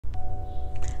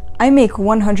I make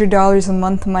 $100 a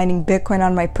month mining Bitcoin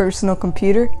on my personal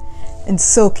computer, and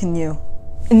so can you.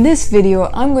 In this video,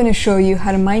 I'm going to show you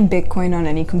how to mine Bitcoin on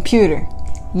any computer.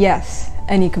 Yes,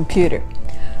 any computer.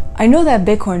 I know that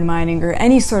Bitcoin mining or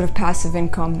any sort of passive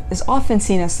income is often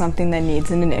seen as something that needs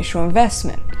an initial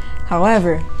investment.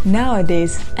 However,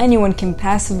 nowadays, anyone can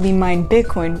passively mine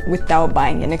Bitcoin without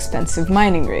buying an expensive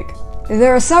mining rig.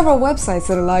 There are several websites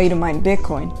that allow you to mine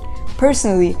Bitcoin.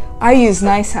 Personally, I use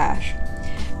NiceHash.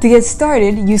 To get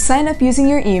started, you sign up using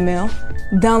your email,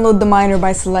 download the miner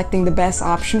by selecting the best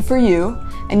option for you,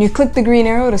 and you click the green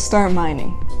arrow to start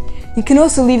mining. You can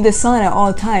also leave this on at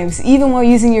all times, even while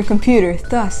using your computer,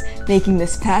 thus making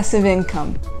this passive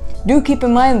income. Do keep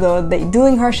in mind though that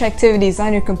doing harsh activities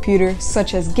on your computer,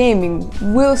 such as gaming,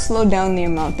 will slow down the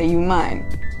amount that you mine.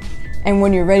 And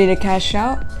when you're ready to cash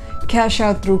out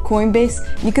through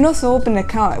Coinbase, you can also open an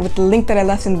account with the link that I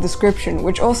left in the description,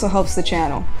 which also helps the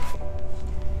channel.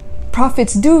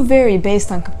 Profits do vary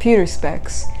based on computer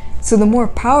specs, so the more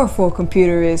powerful a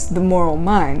computer is, the more it'll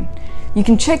mine. You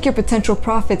can check your potential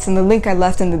profits in the link I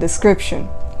left in the description.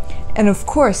 And of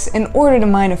course, in order to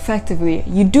mine effectively,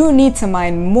 you do need to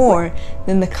mine more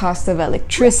than the cost of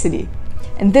electricity.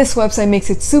 And this website makes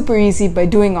it super easy by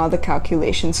doing all the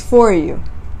calculations for you.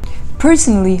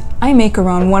 Personally, I make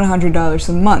around $100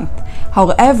 a month.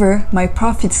 However, my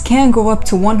profits can go up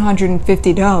to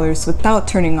 $150 without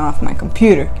turning off my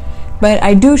computer. But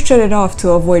I do shut it off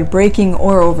to avoid breaking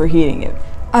or overheating it.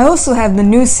 I also have the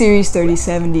new Series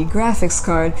 3070 graphics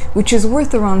card, which is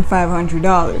worth around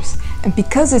 $500. And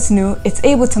because it's new, it's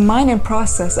able to mine and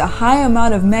process a high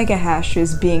amount of mega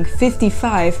hashes, being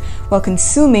 55, while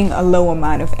consuming a low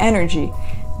amount of energy.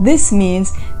 This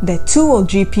means that two old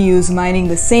GPUs mining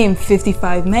the same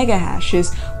 55 mega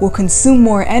hashes will consume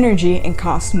more energy and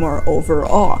cost more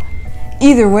overall.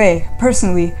 Either way,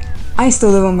 personally, I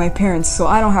still live with my parents, so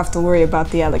I don't have to worry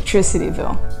about the electricity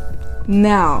bill.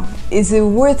 Now, is it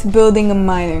worth building a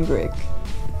mining rig?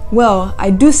 Well,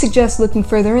 I do suggest looking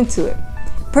further into it.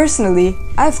 Personally,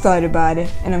 I've thought about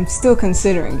it and I'm still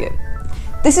considering it.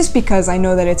 This is because I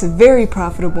know that it's a very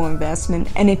profitable investment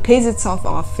and it pays itself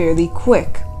off fairly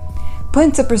quick. Put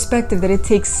into perspective that it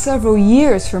takes several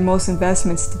years for most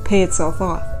investments to pay itself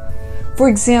off. For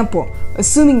example,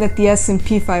 assuming that the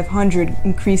S&P 500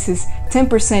 increases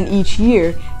 10% each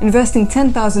year, investing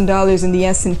 $10,000 in the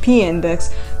S&P index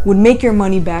would make your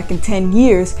money back in 10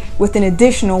 years with an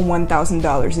additional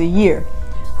 $1,000 a year.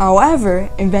 However,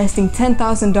 investing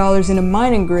 $10,000 in a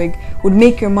mining rig would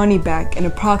make your money back in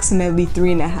approximately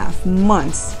 3.5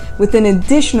 months, with an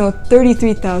additional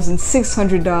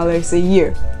 $33,600 a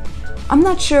year. I'm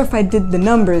not sure if I did the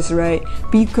numbers right,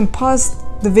 but you can pause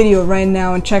the video right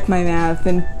now and check my math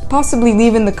and possibly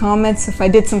leave in the comments if I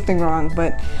did something wrong,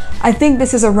 but I think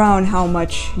this is around how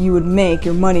much you would make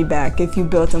your money back if you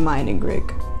built a mining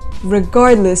rig.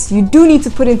 Regardless, you do need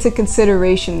to put into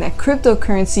consideration that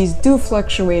cryptocurrencies do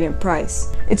fluctuate in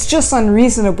price. It's just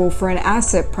unreasonable for an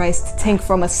asset price to tank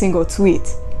from a single tweet.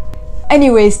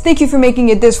 Anyways, thank you for making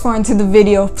it this far into the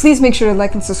video. Please make sure to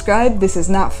like and subscribe. This is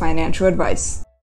not financial advice.